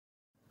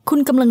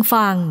คุณกำลัง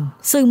ฟัง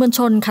สื่อมวลช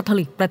นคาทอ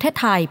ลิกประเทศ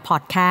ไทยพอ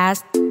ดแคส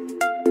ต์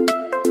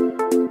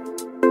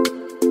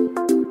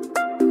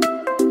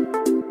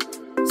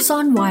ซ่อ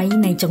นไว้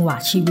ในจังหวะ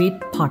ชีวิต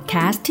พอดแค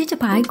สต์ที่จะ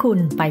พาให้คุณ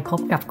ไปพบ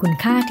กับคุณ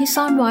ค่าที่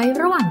ซ่อนไว้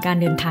ระหว่างการ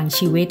เดินทาง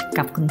ชีวิต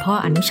กับคุณพ่อ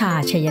อนุชา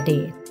ชัยเด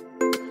ช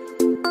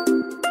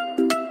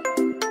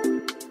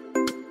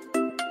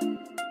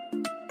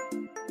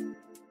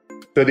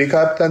สวัสดีค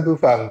รับท่านผู้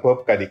ฟังพบ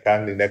กันอีกครั้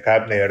งหนึ่งนะครับ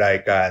ในราย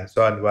การ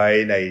ซ่อนไว้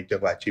ในจัง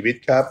หวะชีวิต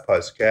ครับพอ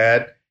ดแคส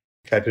ต์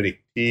คาทอลิก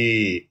ที่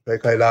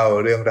ค่อยๆเล่า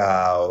เรื่องร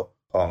าว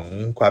ของ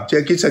ความเชื่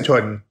อคริสตช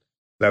น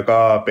แล้วก็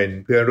เป็น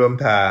เพื่อนร่วม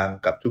ทาง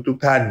กับทุก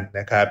ๆท่าน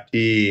นะครับ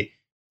ที่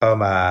เข้า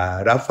มา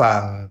รับฟั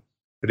ง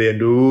เรียน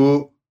รู้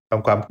ท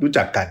ำความรู้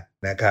จักกัน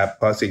นะครับเ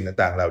พราะสิ่ง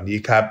ต่างๆเหล่านี้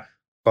ครับ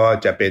ก็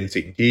จะเป็น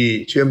สิ่งที่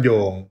เชื่อมโย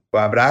งคว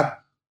ามรัก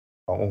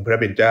ขององค์พระ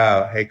ผู้เป็นเจ้า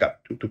ให้กับ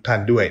ทุกๆท่า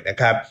นด้วยนะ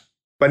ครับ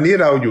วันนี้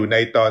เราอยู่ใน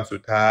ตอนสุ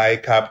ดท้าย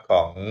ครับข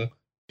อง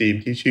ทีม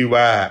ที่ชื่อ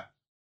ว่า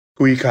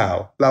คุยข่าว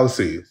เล่า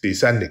สื่อซี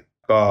ซั่น1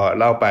ก็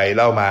เล่าไป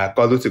เล่ามา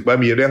ก็รู้สึกว่า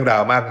มีเรื่องรา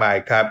วมากมาย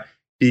ครับ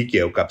ที่เ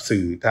กี่ยวกับ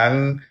สื่อทั้ง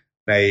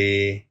ใน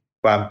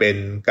ความเป็น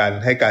การ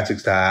ให้การศึก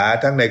ษา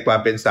ทั้งในความ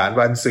เป็นสาร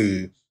วันสื่อ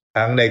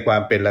ทั้งในควา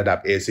มเป็นระดับ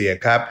เอเชีย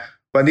ครับ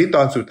วันนี้ต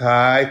อนสุดท้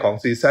ายของ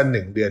ซีซั่น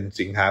1เดือน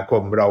สิงหาค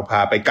มเราพ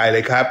าไปไกลเล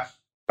ยครับ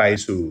ไป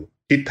สู่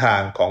ทิศทา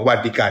งของวา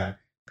ติกัน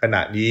ขณ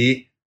ะนี้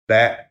แล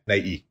ะใน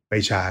อีกไม่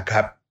ช้าค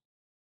รับ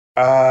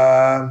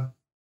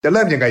จะเ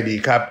ริ่มยังไงดี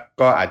ครับ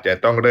ก็อาจจะ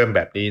ต้องเริ่มแ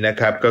บบนี้นะ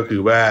ครับก็คื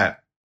อว่า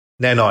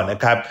แน่นอนน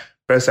ะครับ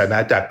พระศาสนา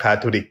จักรคา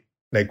ทอลิก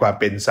ในความ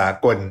เป็นสา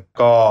กล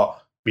ก็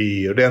มี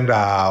เรื่องร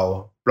าว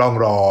ร่อง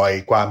รอย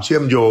ความเชื่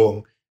อมโยง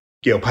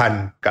เกี่ยวพัน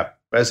กับ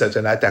พระศาส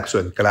นาจักรส่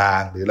วนกลา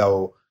งหรือเรา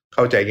เ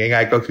ข้าใจง่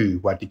ายๆก็คือ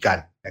วาติกัน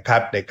นะครั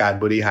บในการ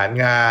บริหาร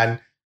งาน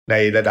ใน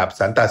ระดับ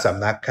สันตส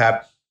ำนักครับ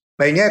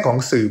ในแง่ของ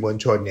สื่อมวล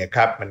ชนเนี่ยค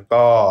รับมัน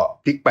ก็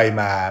พลิกไป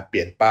มาเป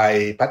ลี่ยนไป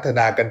พัฒน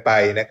ากันไป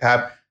นะครับ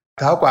เ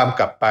ท้าความ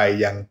กลับไป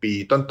ยังปี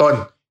ต้น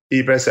ๆที่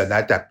พระศาสนา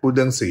จักรพูดเ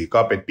รื่องสื่อก็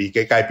เป็นปีใก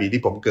ล้ๆปี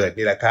ที่ผมเกิด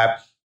นี่แหละครับ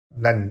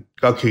นั่น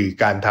ก็คือ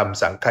การท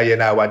ำสังคาย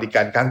นาวาติ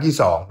กันครั้งที่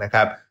2นะค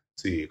รับ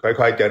สื่อค่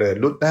อยๆเจริญ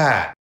รุดหน้า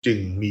จึง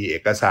มีเอ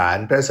กสาร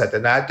พระศาส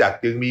นาจักร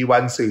จึงมีวั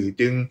นสื่อ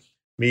จึง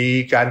มี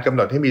การกำห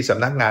นดให้มีส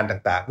ำนักงาน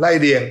ต่างๆไล่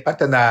เรียงพั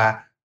ฒนา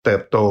เติ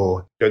บโต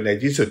จนใน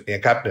ที่สุดเนี่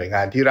ยครับหน่วยง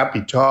านที่รับ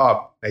ผิดชอบ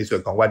ในส่ว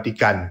นของวาติ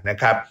กันนะ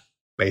ครับ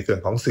ในส่วน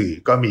ของสื่อ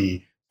ก็มี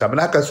สำ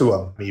นักกระทรวง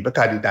มีพระค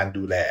าร์ดินัล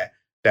ดูแล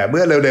แต่เ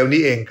มื่อเร็วๆ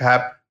นี้เองครับ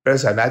พระ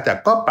ศาสนาจัก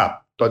รก็ปรับ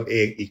ตนเอ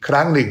งอีกค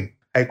รั้งหนึ่ง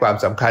ให้ความ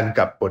สำคัญ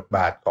กับบทบ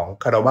าทของ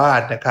คฤหั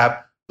สถ์นะครับ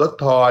ลด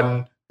ทอน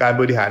การ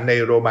บริหารใน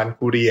โรมัน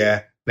คูเรีย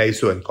ใน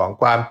ส่วนของ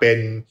ความเป็น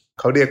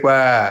เขาเรียกว่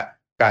า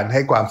การใ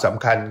ห้ความส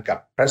ำคัญกับ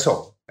พระสง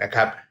ฆ์นะค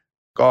รับ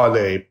ก็เล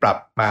ยปรับ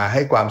มาใ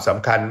ห้ความส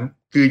ำคัญ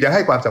คือยังใ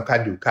ห้ความสำคัญ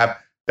อยู่ครับ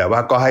แต่ว่า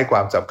ก็ให้คว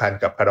ามสำคัญ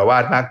กับคฤหั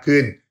สถ์มาก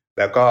ขึ้น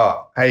แล้วก็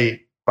ให้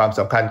ความส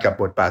ำคัญกับ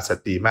บทบาทส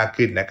ตรีมาก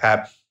ขึ้นนะครับ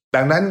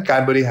ดังนั้นกา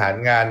รบริหาร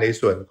งานใน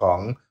ส่วนของ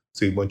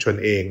สื่อมวลชน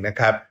เองนะ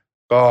ครับ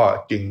ก็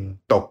จึง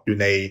ตกอยู่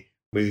ใน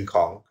มือข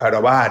องคฤ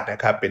หัสถ์น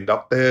ะครับเป็นด็อ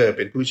กเตอร์เ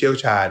ป็นผู้เชี่ยว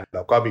ชาญแ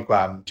ล้วก็มีคว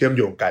ามเชื่อม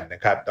โยงกันน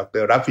ะครับด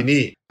ร.รัฟฟินี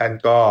ท่าน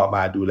ก็ม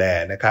าดูแล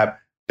นะครับ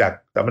จาก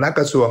สำนัก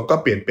กระทรวงก็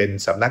เปลี่ยนเป็น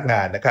สำนักง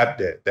านนะครับ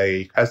The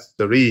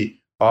Dicastery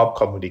of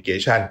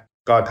Communication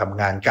ก็ท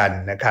ำงานกัน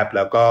นะครับแ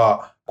ล้วก็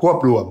ควบ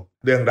รวม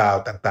เรื่องราว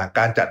ต่างๆก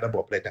ารจัดระบ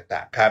บอะไรต่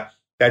างๆครับ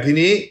แต่ที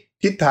นี้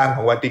ทิศทางข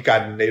องวาติกั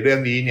นในเรื่อ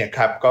งนี้เนี่ยค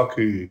รับก็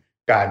คือ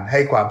การให้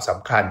ความส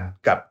ำคัญ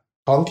กับ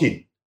ท้องถิ่น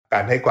กา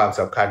รให้ความ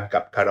สำคัญกั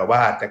บคฤ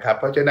หัสถ์นะครับ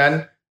เพราะฉะนั้น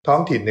ท้อ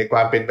งถิ่นในคว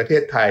ามเป็นประเท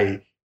ศไทย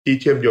ที่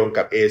เชื่อมโยง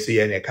กับเอเชี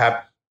ยเนี่ยครับ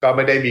ก็ไ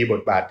ม่ได้มีบ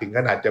ทบาทถึงข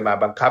นาดจะมา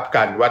บังคับ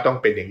กันว่าต้อง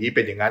เป็นอย่างนี้เ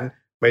ป็นอย่างนั้น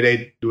ไม่ได้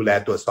ดูแล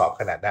ตรวจสอบ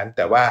ขนาดนั้นแ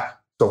ต่ว่า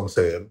ส่งเส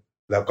ริม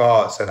แล้วก็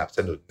สนับส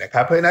นุนนะค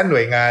รับเพราะฉะนั้นหน่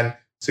วยงาน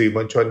สื่อม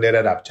วลชนในร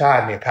ะดับชา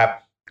ติเนี่ยครับ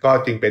ก็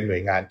จึงเป็นหน่ว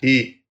ยงานที่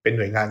เป็นห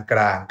น่วยงานกล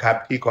างครับ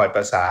ที่คอยป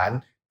ระสาน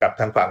กับ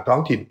ทางฝั่งท้อ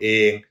งถิ่นเอ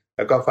งแ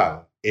ล้วก็ฝั่ง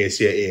เอเ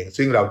ชียเอง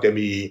ซึ่งเราจะ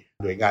มี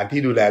หน่วยงานที่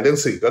ดูแลเรื่อง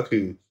สื่อก็คื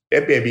อ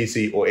FABC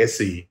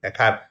OSC นะค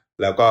รับ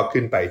แล้วก็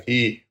ขึ้นไป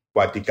ที่ว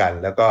าติกัน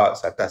แล้วก็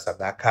สันตส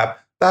ำนักครับ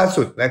ล่า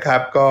สุดนะครั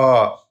บก็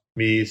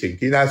มีสิ่ง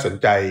ที่น่าสน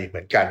ใจเห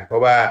มือนกันเพรา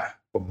ะว่า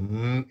ผม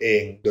เอ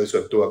งโดยส่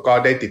วนตัวก็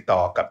ได้ติดต่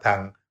อกับทาง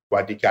ว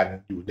าติกัน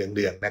อยู่เ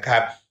นืองๆนะครั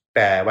บแ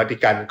ต่วาติ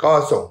กันก็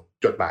ส่ง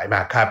จดหมายม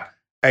าครับ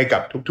ให้กั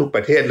บทุกๆป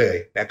ระเทศเลย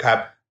นะครับ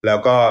แล้ว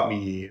ก็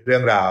มีเรื่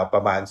องราวปร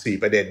ะมาณ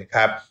4ประเด็นค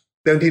รับ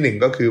เรื่องที่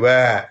1ก็คือว่า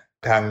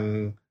ทาง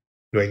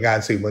หน่วยงาน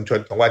สื่อมวลชน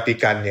ของวาติ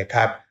กันเนี่ยค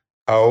รับ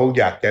เขา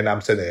อยากจะน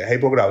ำเสนอให้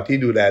พวกเราที่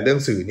ดูแลเรื่อง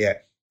สื่อเนี่ย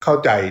เข้า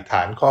ใจฐ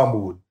านข้อ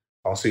มูล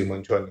ของสื่อมว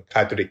ลชนค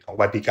าทอลิกของ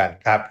วาติกัน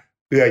ครับ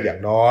เพื่ออย่าง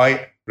น้อย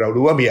เรา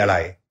รู้ว่ามีอะไร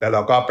แล้วเร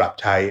าก็ปรับ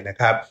ใช้นะ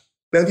ครับ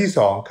เรื่องที่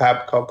2ครับ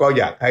เขาก็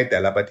อยากให้แต่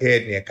ละประเทศ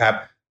เนี่ยครับ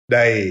ไ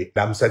ด้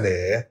นำเสน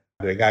อ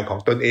หน่วยงานของ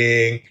ตนเอ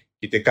ง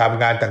กิจกรรม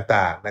งาน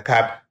ต่างๆนะค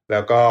รับแล้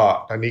วก็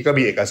ทางนี้ก็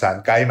มีเอกสาร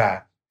ไกด์มา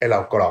ให้เรา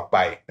กรอกไป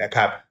นะค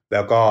รับแ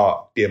ล้วก็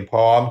เตรียมพ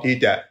ร้อมที่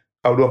จะ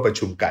เข้าร่วมประ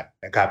ชุมกัน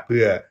นะครับเ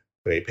พื่อ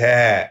เผยแพร่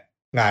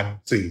งาน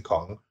สื่อขอ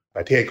งป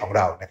ระเทศของเ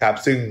รานะครับ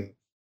ซึ่ง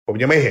ผม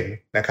ยังไม่เห็น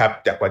นะครับ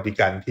จากวาติ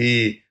กันที่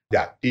อย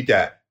ากที่จะ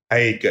ให้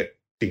เกิด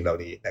สิ่งเหล่า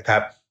นี้นะครั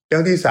บเรื่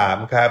องที่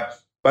3ครับ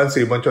วัน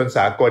สื่อมวลชนส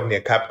ากลเนี่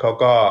ยครับเขา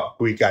ก็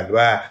คุยกัน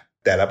ว่า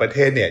แต่ละประเท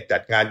ศเนี่ยจั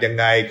ดงานยัง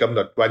ไงกำหน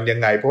ดวันยัง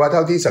ไงเพราะว่าเท่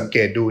าที่สังเก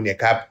ตดูเนี่ย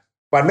ครับ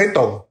วันไม่ต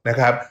รงนะ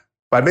ครับ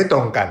วันไม่ตร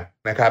งกัน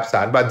นะครับศ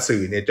าลวันสื่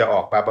อเนี่ยจะอ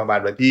อกมาประมาณ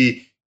วัน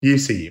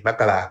ที่24ม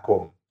กราค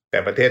มแต่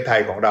ประเทศไทย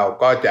ของเรา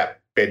ก็จะ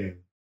เป็น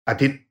อา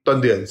ทิตย์ต้น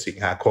เดือนสิง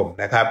หาคม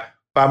นะครับ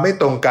ความไม่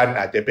ตรงกัน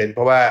อาจจะเป็นเพ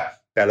ราะว่า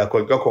แต่ละค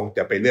นก็คงจ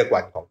ะไปเลือก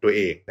วันของตัวเ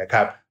องนะค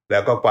รับแล้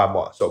วก็ความเหม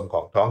าะสมข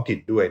องท้องถิ่น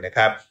ด้วยนะค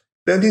รับ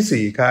เรื่อง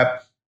ที่4ครับ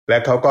และ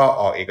เขาก็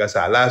ออกเอกส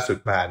ารล่าสุด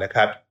มานะค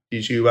รับ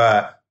ที่ชื่อว่า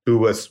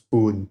Towards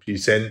Spoon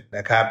Present น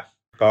ะครับ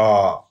ก็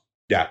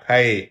อยากใ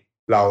ห้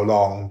เราล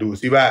องดู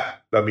ซิว่า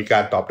เรามีกา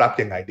รตอบรับ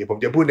ยังไงเดี๋ยวผม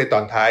จะพูดในตอ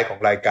นท้ายของ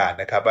รายการ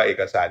นะครับว่าเอ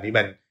กสารนี้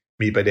มัน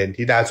มีประเด็น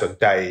ที่น่าสน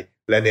ใจ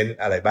และเน้น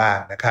อะไรบ้าง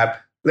นะครับ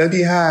เรื่อง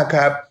ที่5ค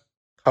รับ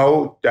เขา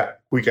จะ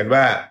คุยกัน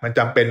ว่ามันจ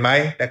ำเป็นไหม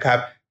นะครับ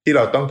ที่เ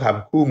ราต้องท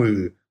ำคู่มือ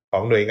ขอ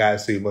งหน่วยงาน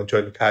สื่อมวลช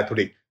นคาทอ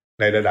ลิก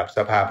ในระดับส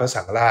ภาพระ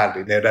สังฆราชห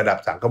รือในระดับ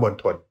สังฆมณ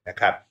ฑลนะ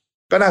ครับ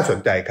ก็น่าสน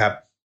ใจครับ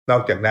นอ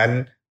กจากนั้น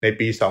ใน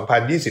ปี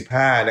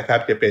 2025 นะครับ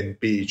จะเป็น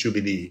ปีจู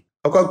บิลี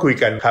เขาก็คุย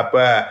กันครับ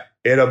ว่า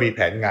เรามีแผ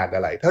นงานอ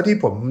ะไรเท่าที่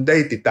ผมได้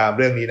ติดตามเ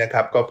รื่องนี้นะค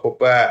รับก็พบ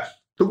ว่า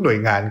ทุกหน่วย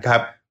งานครั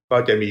บก็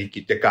จะมี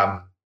กิจกรรม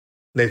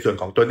ในส่วน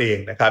ของตนเอง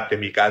นะครับจะ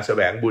มีการแส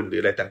วงบุญหรือ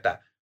อะไรต่าง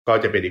ๆก็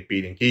จะเป็นอีกปี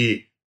หนึ่งที่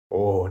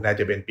น่า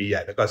จะเป็นปีให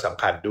ญ่และก็ส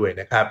ำคัญด้วย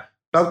นะครับ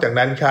นอกจาก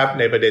นั้นครับ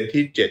ในประเด็น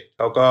ที่7เ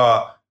ขาก็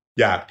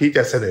อยากที่จ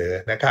ะเสนอ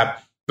นะครับ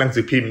หนังสื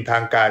อพิมพ์ทา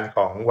งการข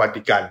องวา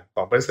ติกันข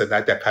องพระศาสนา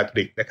จักรคาทอ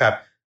ลิกนะครับ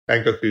นั่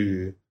นก็คือ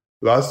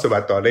ลอสสวา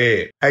ตอเร่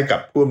ให้กับ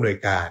ผู้อำนวย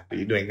การหรื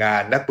อหน่วยงา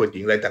นนักบวชหญิ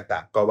งอะไรต่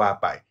างๆก็ว่า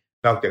ไป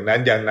นอกจากนั้น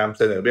ยังนำเ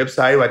สนอเว็บไซ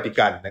ต์วาติ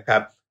กันนะครั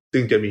บ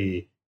ซึ่งจะมี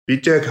ฟี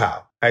เจอร์ข่าว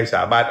ให้ส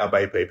ามารถเอาไป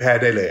เผยแพร่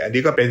ได้เลยอัน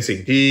นี้ก็เป็นสิ่ง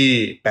ที่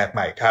แปลกให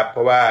ม่ครับเพ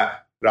ราะว่า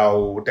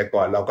แต่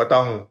ก่อนเราก็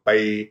ต้องไป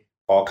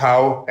ขอเขา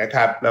นะค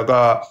รับแล้วก็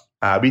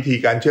หาวิธี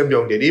การเชื่อมโย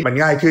งเดี๋ยวนี้มัน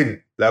ง่ายขึ้น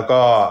แล้ว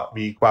ก็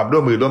มีความร่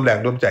วมมือร่วมแรง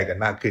ร่วมใจกัน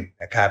มากขึ้น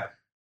นะครับ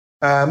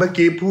เมื่อ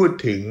กี้พูด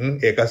ถึง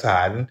เอกสา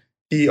ร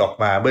ที่ออก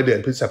มาเมื่อเดือ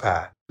นพฤษภา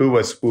คม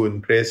Towards Spoon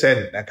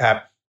Present นะครับ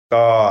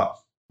ก็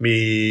มี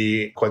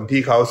คน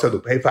ที่เขาสรุ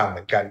ปให้ฟังเห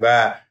มือนกันว่า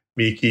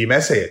มี Key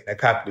Message นะ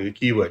ครับหรือ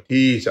Keyword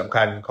ที่สำ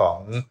คัญของ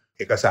เ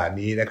อกสาร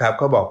นี้นะครับเ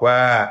ขาบอกว่า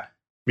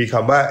มีค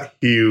ำว่า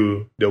Heal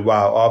the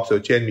Wound of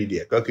Social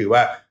Media ก็คือว่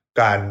า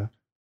การ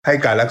ให้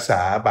การรักษ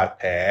าบาด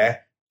แผล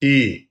ที่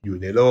อยู่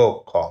ในโลก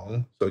ของ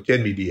โซเชียล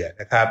มีเดีย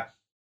นะครับ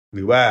ห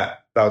รือว่า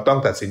เราต้อง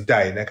ตัดสินใจ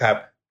นะครับ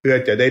เพื่อ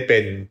จะได้เป็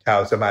นชาว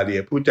สมาเลี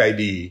ยผู้ใจ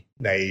ดี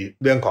ใน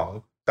เรื่องของ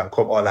สังค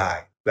มออนไล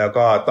น์แล้ว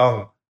ก็ต้อง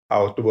เอ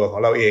าตัวขอ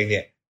งเราเองเ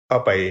นี่ยเข้า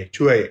ไป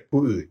ช่วย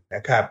ผู้อื่นน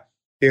ะครับ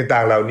ต่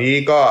างๆเหล่านี้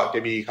ก็จะ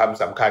มีค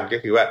ำสำคัญก็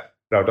คือว่า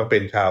เราต้องเป็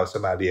นชาวส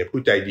มาเลีย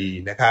ผู้ใจดี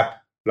นะครับ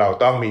เรา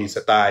ต้องมีส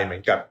ไตล์เหมื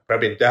อนกับพระ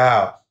เป็นเจ้า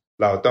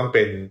เราต้องเ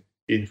ป็น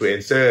อินฟลูเอ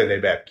นเซอร์ใน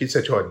แบบคริสต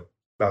ชน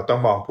เราต้อง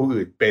มองผู้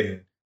อื่นเป็น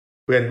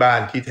เพื่อนบ้าน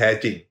ที่แท้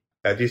จริง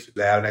และที่สุด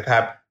แล้วนะครั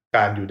บก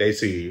ารอยู่ใน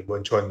สื่อมว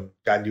ลชน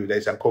การอยู่ใน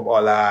สังคมออ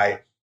นไลน์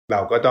เรา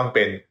ก็ต้องเ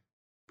ป็น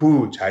ผู้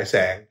ฉายแส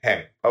งแห่ง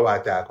พระวา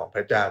จาของพ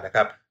ระเจ้านะค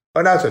รับก็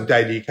น่าสนใจ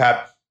ดีครับ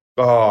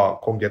ก็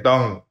คงจะต้อ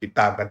งติด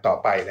ตามกันต่อ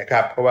ไปนะค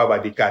รับเพราะว่าวา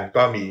ติกัน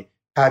ก็มี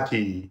ท่า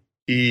ที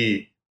ที่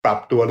ปรับ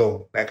ตัวลง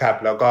นะครับ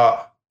แล้วก็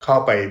เข้า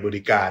ไปบ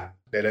ริการ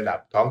ในระดับ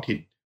ท้องถิ่น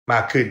มา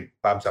กขึ้น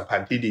ความสัมพัน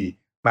ธ์ที่ดี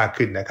มาก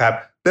ขึ้นนะครับ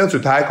เรื่องสุ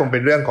ดท้ายคงเป็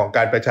นเรื่องของก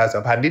ารประชาสั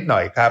มพันธ์นิดหน่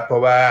อยครับเพรา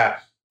ะว่า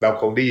เรา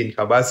คงได้ยินค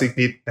ำว่าซิก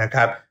นิตนะค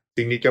รับ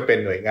ซิกนิตก็เป็น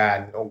หน่วยงาน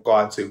องค์ก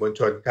รสื่อมวล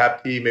ชนครับ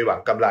ที่ไม่หวัง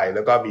กำไรแ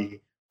ล้วก็มี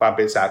ความเ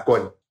ป็นสาก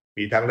ล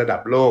มีทั้งระดั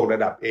บโลกระ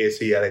ดับเอเ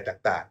ชียอะไร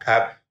ต่างๆครั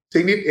บซิ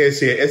กนิตเอเ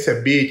ชีย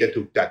SMB จะ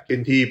ถูกจัดขึ้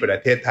นที่ประ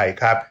เทศไทย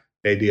ครับ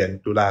ในเดือน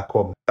ตุลาค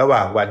มระหว่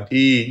างวัน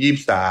ที่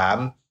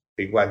23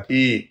ถึงวัน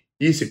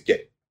ที่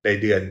27ใน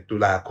เดือนตุ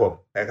ลาคม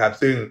นะครับ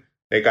ซึ่ง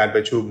ในการป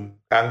ระชุม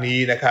ครั้งนี้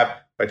นะครับ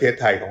ประเทศ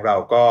ไทยของเรา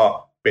ก็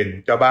เป็น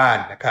เจ้าบ้าน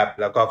นะครับ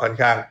แล้วก็ค่อน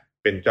ข้าง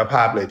เป็นเจ้าภ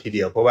าพเลยทีเ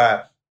ดียวเพราะว่า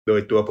โด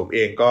ยตัวผมเอ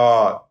งก็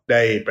ไ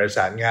ด้ประส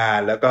านงาน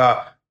แล้วก็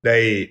ได้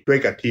ช่วย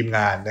กับทีมง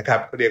านนะครับ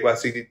เขาเรียกว่า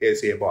Signet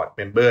Asia Board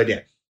Member เนี่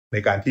ยใน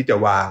การที่จะ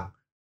วาง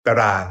ตา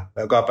รางแ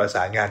ล้วก็ประส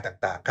านงาน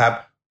ต่างๆครับ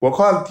หัว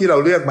ข้อที่เรา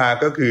เลือกมา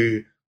ก็คือ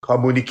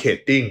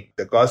Communicating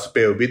the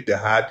Gospel with the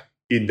Heart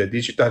in the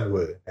Digital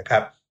World นะครั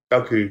บก็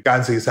คือกา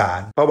รสื่อสา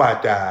รพระวา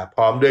จาพ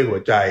ร้อมด้วยหัว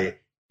ใจ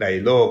ใน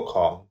โลกข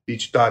องดิ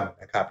จิทัล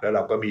นะครับแล้วเร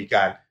าก็มีก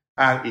าร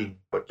อ้างอิง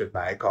บทจดหม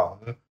ายของ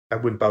นัก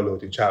บุญเปาโล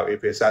ถึงชาวเอ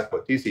เฟซัสบ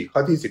ทที่4ข้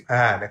อที่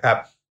15นะครับ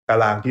ตา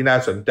รางที่น่า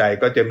สนใจ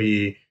ก็จะมี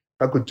พ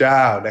ระคุณเจ้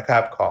านะครั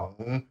บของ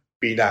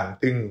ปีนัง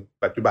ซึ่ง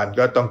ปัจจุบัน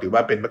ก็ต้องถือว่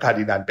าเป็นพระคาร์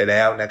ดินัลไปแ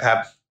ล้วนะครับ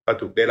ก็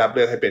ถูกได้รับเ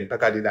ลือกให้เป็นพระ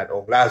คาร์ดินัลอ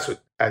งค์ล่าสุด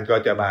ท่านก็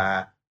จะมา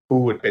พู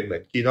ดเป็นเหมื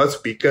อน keynote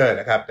speaker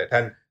นะครับแต่ท่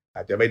านอ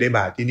าจจะไม่ได้ม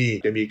าที่นี่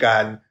จะมีกา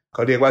รเข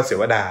าเรียกว่าเส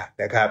วนา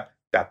นะครับ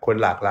จากคน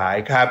หลากหลาย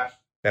ครับ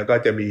แล้วก็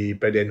จะมี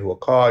ประเด็นหัว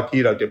ข้อ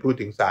ที่เราจะพูด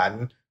ถึงศาล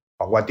ข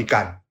องวาติ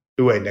กัน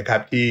ด้วยนะครั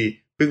บที่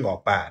เพิ่งออ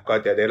กมาก็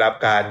จะได้รับ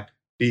การ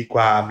ตีค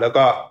วามแล้ว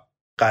ก็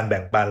การแ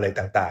บ่งปันอะไร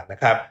ต่างๆนะ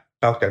ครับ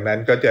นอกจากนั้น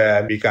ก็จะ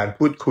มีการ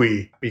พูดคุย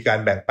มีการ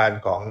แบ่งปัน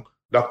ของ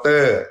ด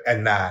ร.แอน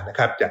นานะค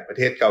รับจากประเ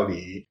ทศเกาห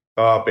ลี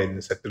ก็เป็น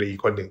สตรี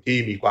คนหนึ่งที่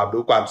มีความ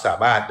รู้ความสา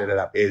มารถในระ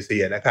ดับเอเชี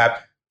ยนะครับ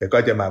แต่ก็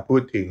จะมาพู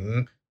ดถึง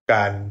ก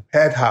ารแพ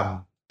ร่ธรรม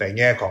ในแ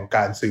ง่ของก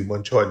ารสื่อมว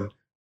ลชน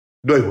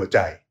ด้วยหัวใจ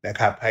นะ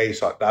ครับให้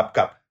สอดรับ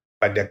กับ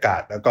บรรยากา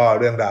ศแล้วก็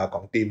เรื่องราวข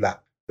องธีมหลัก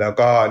แล้ว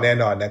ก็แน่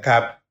นอนนะครั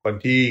บคน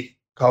ที่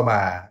เข้าม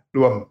า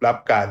ร่วมรับ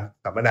การ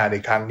สัมมนาใน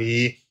ครั้งนี้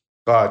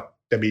ก็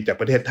จะมีจาก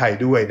ประเทศไทย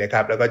ด้วยนะค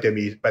รับแล้วก็จะ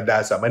มีบรรดา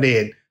สามเณ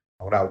รข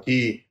องเรา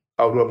ที่เ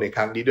ข้าร่วมในค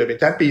รั้งนี้โดยเป็น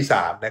ชั้นปี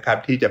3นะครับ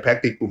ที่จะแพค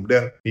ติกกลุ่มเรื่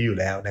องนี้อยู่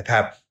แล้วนะครั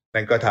บ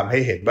นั่นก็ทำให้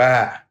เห็นว่า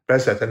พระ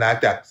ศาสนา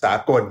จักรสา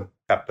กล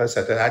กับพระศ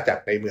าสนาจัก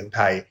รในเมืองไ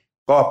ทย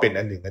ก็เป็น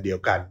อันหนึ่งอันเดีย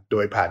วกันโด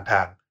ยผ่านท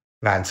าง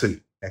งานสื่อ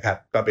นะครับ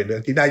ก็เป็นเรื่อ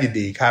งที่น่ายิน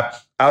ดีครับ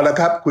เอาละ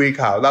ครับคุย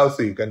ข่าวเล่า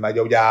สื่อกันมาย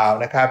าว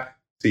ๆนะครับ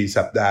4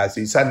สัปดาห์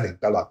ซีซั่น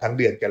1ตลอดทั้ง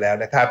เดือนกันแล้ว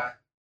นะครับ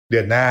เดื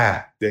อนหน้า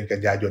เดือนกัน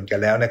ยายนกัน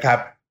แล้วนะครับ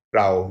เ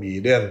รามี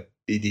เรื่อง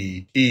ดี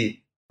ๆที่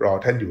รอ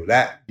ท่านอยู่แล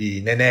ะดี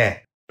แน่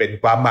ๆเป็น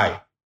ความใหม่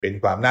เป็น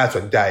ความน่าส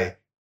นใจ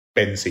เ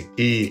ป็นสิ่ง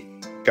ที่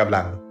กำ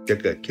ลังจะ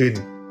เกิดขึ้น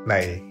ใน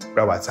ป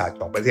ระวัติศาสตร์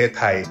ของประเทศ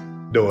ไทย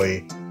โดย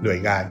หน่วย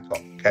งานขอ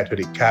งแคทอ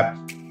ลิกครับ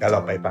แล้วเรา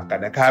ไปฟังกั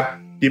นนะครับ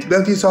หยิบเรื่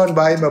องที่ซ่อนไ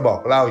ว้มาบอ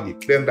กเล่าหยิบ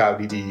เรื่องราว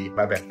ดีๆม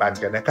าแบ่งปัน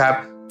กันนะครับ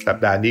สัป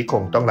ดาห์นี้ค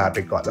งต้องลาไป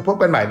ก่อนแล้วพบ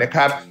กันใหม่นะค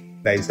รับ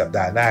ในสัปด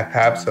าห์หน้าค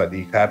รับสวัส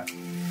ดีครั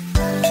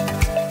บ